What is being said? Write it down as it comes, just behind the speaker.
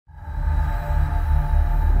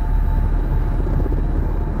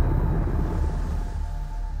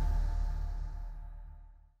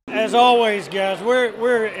As always, guys,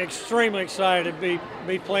 we're extremely excited to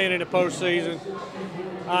be playing in the postseason.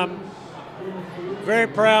 I'm very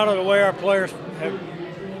proud of the way our players have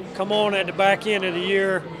come on at the back end of the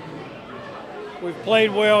year. We've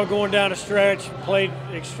played well going down the stretch, played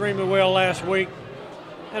extremely well last week,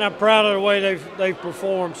 and I'm proud of the way they've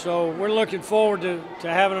performed. So we're looking forward to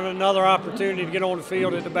having another opportunity to get on the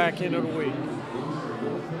field at the back end of the week.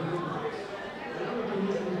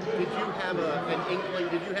 Did you have an inkling?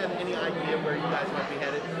 Did you have any idea where you guys might be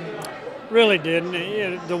headed? Really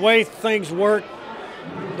didn't. The way things work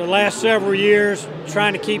the last several years,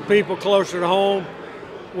 trying to keep people closer to home,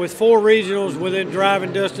 with 4 regionals within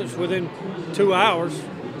driving distance within 2 hours,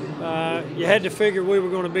 you had to figure we were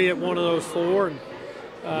going to be at one of those 4.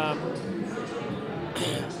 And,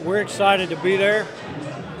 we're excited to be there.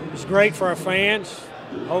 It's great for our fans.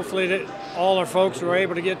 Hopefully that all our folks are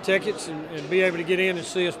able to get tickets and be able to get in and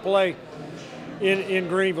see us play in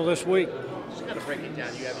Greenville this week. Just kind of break it down.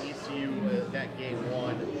 You have ECU that game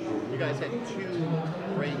 1. You guys had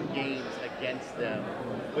 2 great games against them,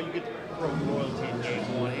 but you get to throw royalty in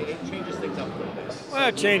game 1. It changes things up a little bit. Well,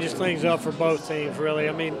 it changes things up for both teams, really.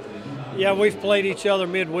 I mean, yeah, we've played each other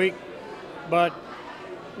midweek, but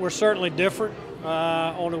we're certainly different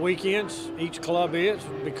on the weekends. Each club is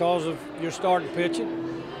because of your starting pitching.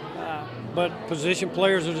 But position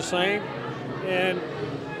players are the same, and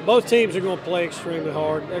both teams are going to play extremely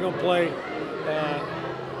hard. They're going to play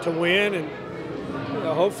to win, and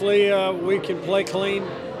hopefully we can play clean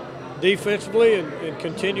defensively and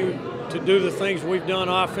continue to do the things we've done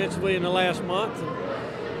offensively in the last month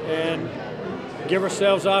and give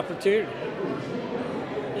ourselves opportunity.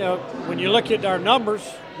 When you look at our numbers,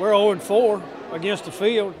 we're 0-4 against the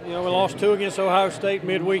field. We lost 2 against Ohio State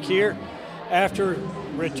midweek here after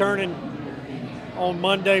returning on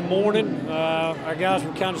Monday morning. Our guys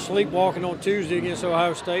were kind of sleepwalking on Tuesday against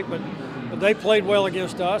Ohio State, but they played well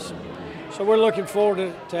against us. So we're looking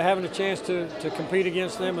forward to having a chance to compete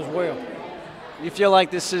against them as well. You feel like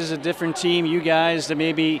this is a different team, you guys, than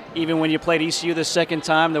maybe even when you played ECU the second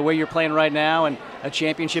time, the way you're playing right now, and a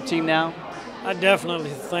championship team now? I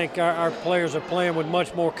definitely think our players are playing with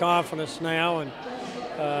much more confidence now, and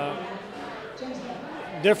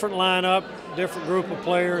different lineup, different group of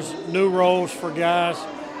players, new roles for guys,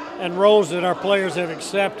 and roles that our players have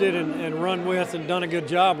accepted and run with and done a good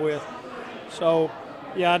job with. So,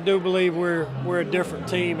 yeah, I do believe we're a different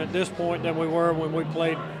team at this point than we were when we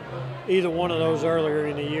played either one of those earlier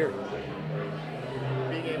in the year.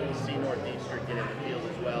 Being able to see Northeastern get in the field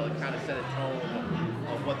as well, it kind of set a tone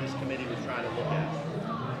of what this committee was trying to look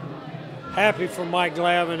at. Happy for Mike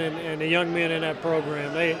Glavin and the young men in that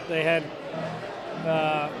program. They had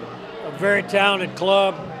a very talented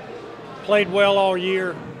club, played well all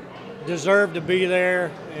year, deserved to be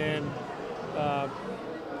there, and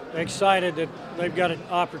excited that they've got an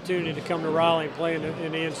opportunity to come to Raleigh and play in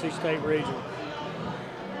the NC State region.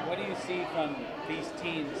 What do you see from these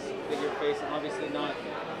teams that you're facing? Obviously not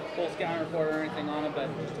full scouting report or anything on it, but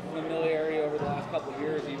just a familiarity over the last couple of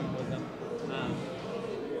years even with them.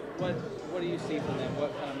 What do you see from them?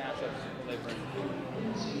 What kind of matchups will they bring?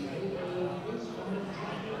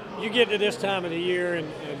 You get to this time of the year,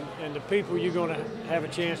 and the people you're going to have a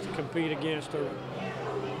chance to compete against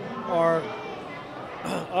are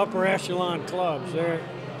upper echelon clubs.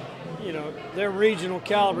 They're regional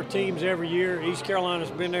caliber teams every year. East Carolina's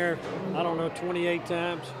been there, 28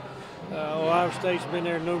 times. Ohio State's been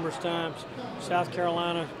there numerous times. South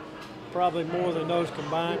Carolina, probably more than those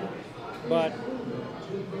combined. But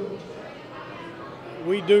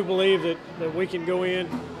we do believe that we can go in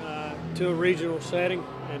to a regional setting,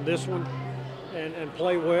 and this one, and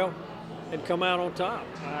play well and come out on top.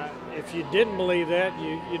 If you didn't believe that,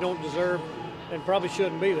 you don't deserve and probably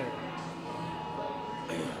shouldn't be there.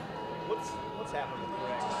 What's happened with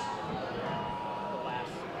Greg the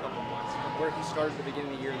last couple of months? From where he started at the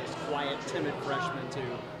beginning of the year, this quiet, timid freshman, to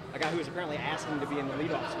a guy who was apparently asking to be in the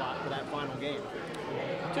leadoff spot for that final game.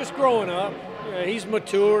 Just growing up. He's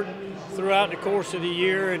matured throughout the course of the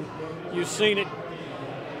year, and you've seen it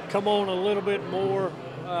come on a little bit more,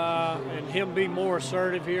 and him be more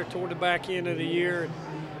assertive here toward the back end of the year,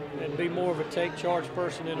 and be more of a take charge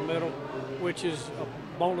person in the middle, which is a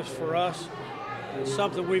bonus for us. It's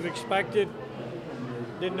something we've expected,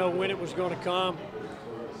 didn't know when it was going to come,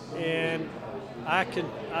 and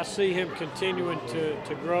I see him continuing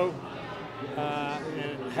to grow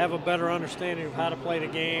and have a better understanding of how to play the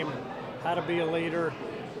game, how to be a leader,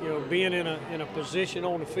 being in a position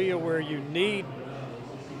on the field where you need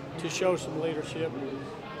to show some leadership.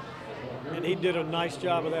 and he did a nice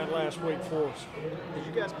job of that last week for us. Did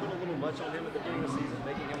you guys put a little much on him at the beginning of the season,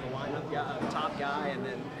 making him the lineup guy, top guy, and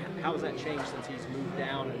then how has that changed since he's moved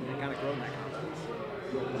down and kind of grown that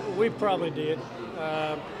confidence? We probably did.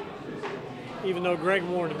 Even though Greg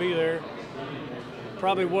wanted to be there,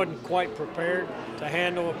 probably wasn't quite prepared to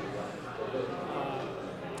handle.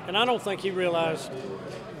 And I don't think he realized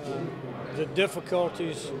the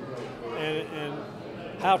difficulties and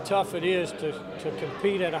how tough it is to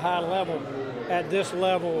compete at a high level at this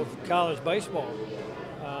level of college baseball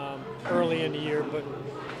early in the year. But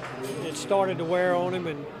it started to wear on him,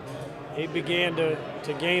 and he began to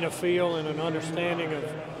gain a feel and an understanding of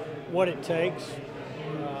what it takes.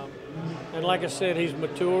 And like I said, he's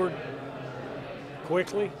matured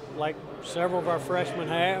quickly, like several of our freshmen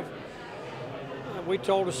have. We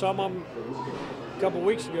told some of them a couple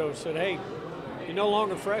weeks ago, said, hey, you're no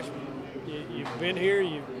longer freshmen. You've been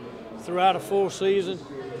here throughout a full season.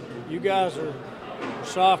 You guys are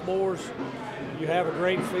sophomores. You have a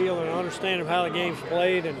great feel and understanding of how the game's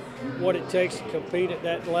played and what it takes to compete at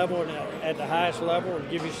that level and at the highest level and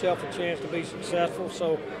give yourself a chance to be successful.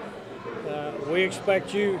 So we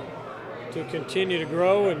expect you to continue to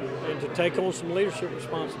grow and to take on some leadership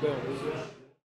responsibilities.